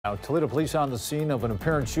Now, Toledo police on the scene of an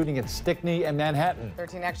apparent shooting at Stickney and Manhattan.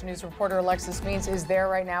 13 Action News reporter Alexis Means is there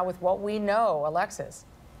right now with what we know. Alexis.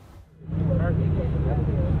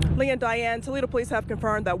 Lee and Diane, Toledo police have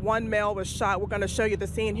confirmed that one male was shot. We're going to show you the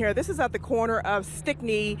scene here. This is at the corner of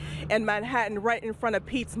Stickney and Manhattan, right in front of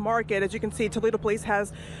Pete's Market. As you can see, Toledo police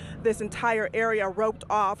has this entire area roped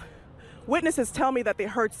off. Witnesses tell me that they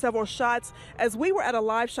heard several shots. As we were at a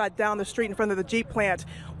live shot down the street in front of the Jeep plant,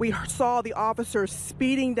 we saw the officers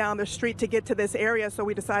speeding down the street to get to this area, so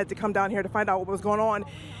we decided to come down here to find out what was going on.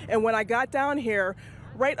 And when I got down here,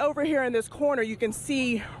 right over here in this corner, you can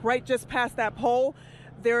see right just past that pole,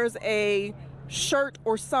 there's a shirt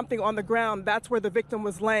or something on the ground. That's where the victim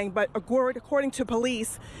was laying. But according to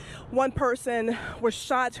police, one person was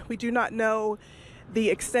shot. We do not know the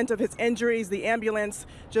extent of his injuries. The ambulance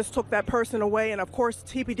just took that person away, and of course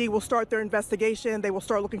TPD will start their investigation. They will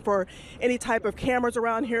start looking for any type of cameras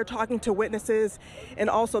around here, talking to witnesses, and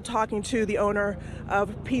also talking to the owner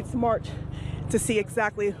of Pete's Mart to see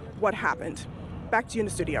exactly what happened. Back to you in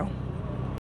the studio.